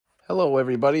Hello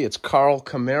everybody, it's Carl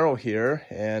Camaro here,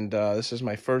 and this is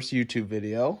my first YouTube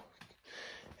video.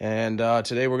 And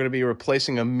today we're going to be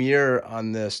replacing a mirror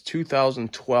on this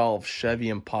 2012 Chevy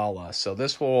Impala. So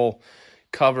this will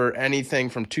cover anything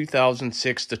from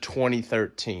 2006 to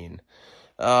 2013.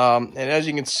 And as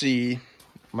you can see,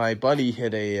 my buddy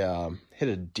hit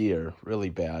a deer really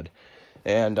bad.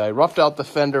 And I roughed out the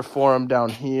fender for him down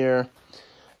here.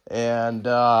 And,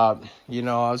 you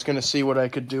know, I was going to see what I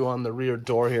could do on the rear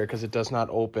door here because it does not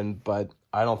open, but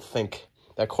I don't think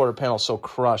that quarter panel is so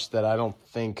crushed that I don't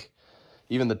think,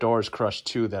 even the door is crushed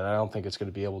too, that I don't think it's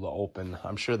going to be able to open.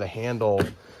 I'm sure the handle,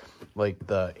 like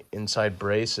the inside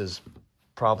brace, is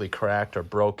probably cracked or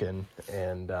broken,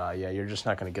 and, yeah, you're just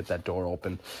not going to get that door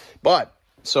open. But,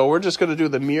 so we're just going to do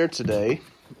the mirror today,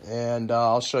 and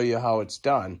I'll show you how it's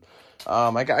done.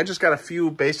 I just got a few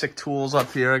basic tools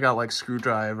up here. I got like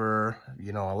screwdriver,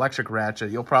 you know, electric ratchet.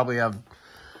 You'll probably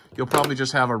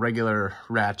just have a regular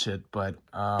ratchet, but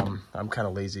I'm kind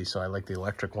of lazy, so I like the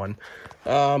electric one.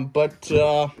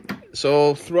 So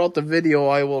throughout the video,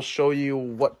 I will show you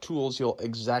what tools you'll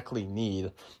exactly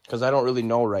need because I don't really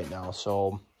know right now.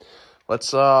 So let's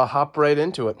hop right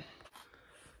into it.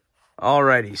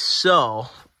 Alrighty, so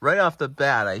right off the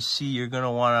bat, I see you're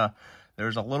gonna wanna.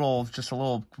 There's just a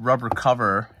little rubber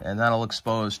cover, and that'll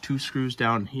expose 2 screws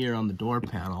down here on the door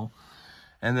panel.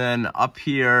 And then up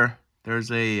here, there's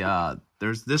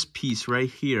this piece right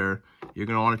here. You're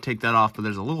gonna want to take that off, but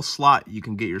there's a little slot you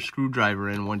can get your screwdriver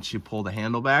in once you pull the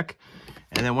handle back.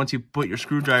 And then once you put your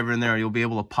screwdriver in there, you'll be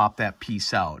able to pop that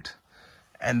piece out.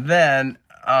 And then,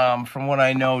 from what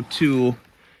I know too,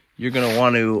 you're gonna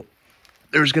want to,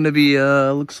 there's gonna be,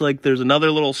 looks like there's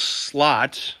another little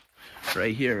slot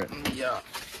right here.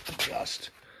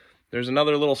 There's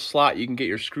another little slot you can get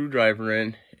your screwdriver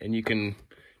in, and you can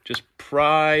just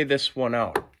pry this one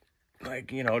out,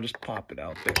 like, you know, just pop it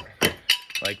out there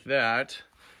like that.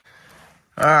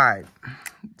 All right,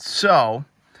 so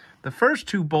the first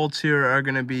 2 bolts here are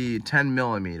going to be 10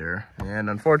 millimeter, and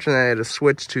unfortunately I had to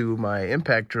switch to my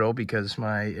impact drill because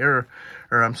my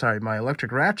my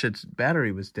electric ratchet's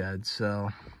battery was dead. So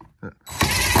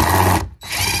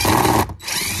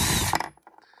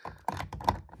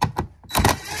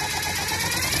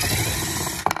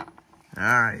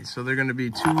alright, so they're going to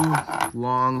be 2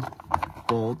 long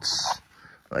bolts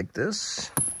like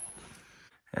this.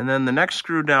 And then the next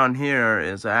screw down here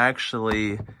is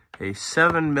actually a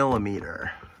 7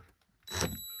 millimeter.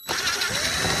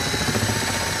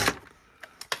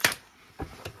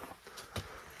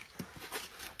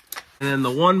 And then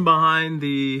the one behind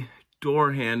the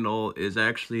door handle is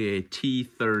actually a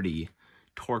T30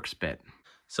 Torx bit.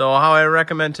 So how I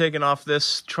recommend taking off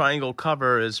this triangle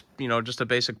cover is, you know, just a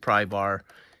basic pry bar,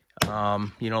 you know,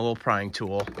 a little prying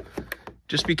tool.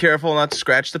 Just be careful not to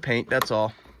scratch the paint, that's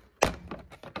all.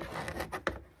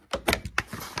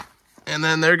 And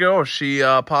then there goes, she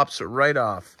pops right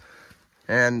off.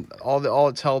 And all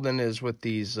it's held in is with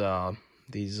these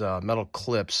metal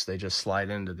clips. They just slide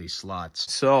into these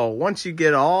slots. So once you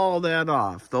get all that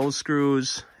off, those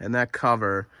screws and that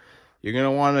cover, you're going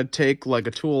to want to take like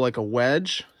a tool like a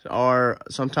wedge, or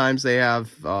sometimes they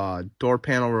have door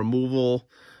panel removal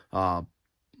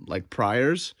like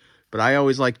pliers. But I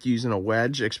always like using a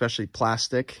wedge, especially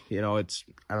plastic. You know, I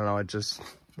don't know, it just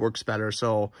works better.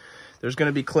 So there's going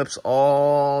to be clips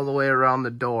all the way around the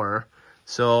door.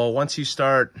 So once you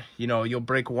start, you know, you'll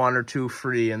break 1 or 2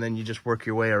 free, and then you just work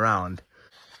your way around.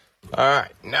 All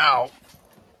right, now,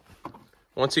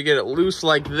 once you get it loose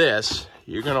like this,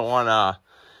 you're going to want to,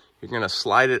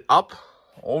 slide it up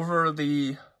over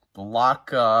the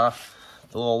lock, the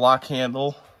little lock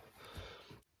handle.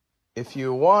 If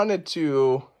you wanted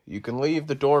to, you can leave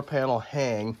the door panel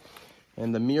hang,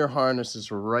 and the mirror harness is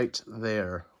right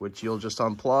there, which you'll just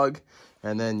unplug,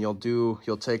 and then you'll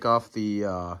take off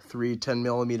the 3 10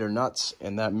 millimeter nuts,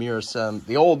 and that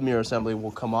the old mirror assembly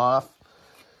will come off,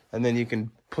 and then you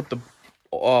can put the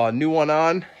new one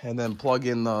on, and then plug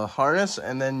in the harness,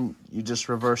 and then you just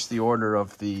reverse the order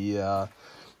of the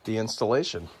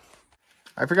installation.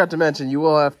 I forgot to mention, you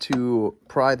will have to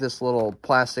pry this little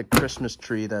plastic Christmas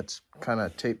tree that's kind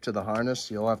of taped to the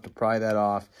harness. You'll have to pry that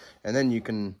off, and then you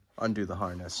can undo the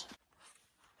harness.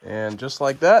 And just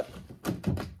like that,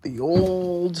 the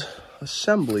old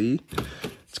assembly,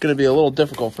 it's going to be a little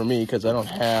difficult for me because I don't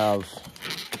have,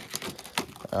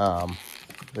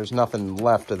 there's nothing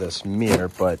left of this mirror,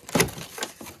 but,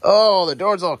 oh, the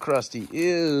door's all crusty,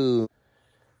 ew.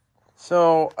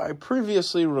 So I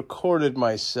previously recorded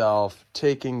myself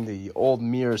taking the old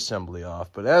mirror assembly off,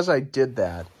 but as I did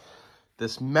that,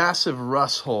 this massive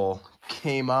rust hole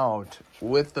came out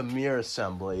with the mirror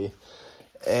assembly,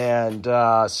 And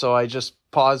so I just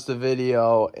paused the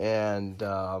video and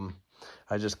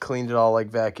I just cleaned it all, like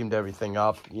vacuumed everything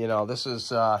up. You know, this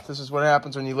is what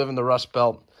happens when you live in the Rust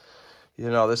Belt. You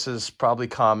know, this is probably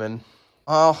common.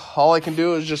 All I can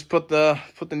do is just put the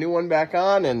new one back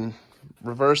on and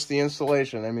reverse the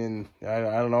installation. I mean, I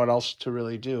don't know what else to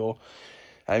really do.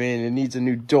 I mean, it needs a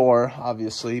new door,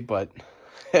 obviously, but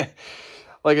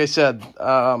like I said,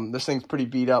 this thing's pretty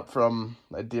beat up from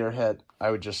a deer hit. I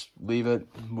would just leave it,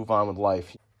 move on with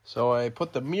life. So I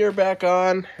put the mirror back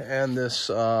on, and this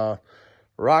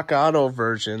Rock Auto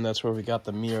version, that's where we got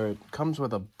the mirror. It comes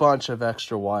with a bunch of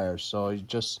extra wires, so you're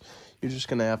just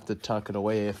gonna have to tuck it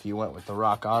away if you went with the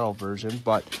Rock Auto version.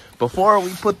 But before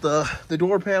we put the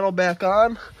door panel back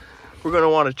on, we're gonna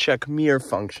want to check mirror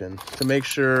function to make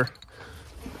sure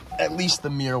at least the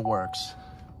mirror works,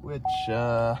 which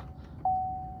I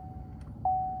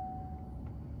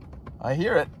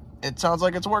hear it. It sounds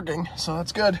like it's working, so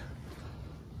that's good.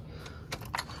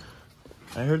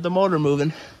 I heard the motor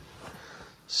moving.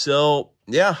 So,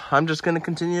 yeah, I'm just going to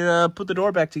continue to put the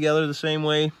door back together the same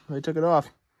way I took it off.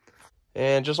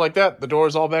 And just like that, the door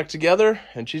is all back together,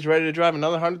 and she's ready to drive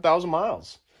another 100,000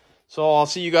 miles. So I'll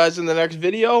see you guys in the next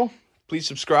video. Please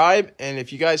subscribe, and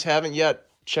if you guys haven't yet,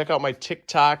 check out my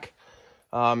TikTok.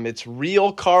 It's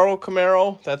Real Carl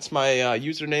Camaro. That's my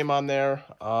username on there.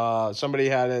 Somebody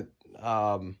had it,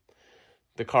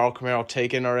 the Carl Camaro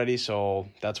taken already, so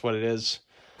that's what it is.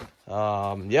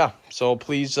 Yeah, so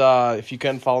please, if you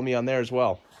can, follow me on there as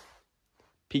well.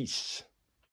 Peace.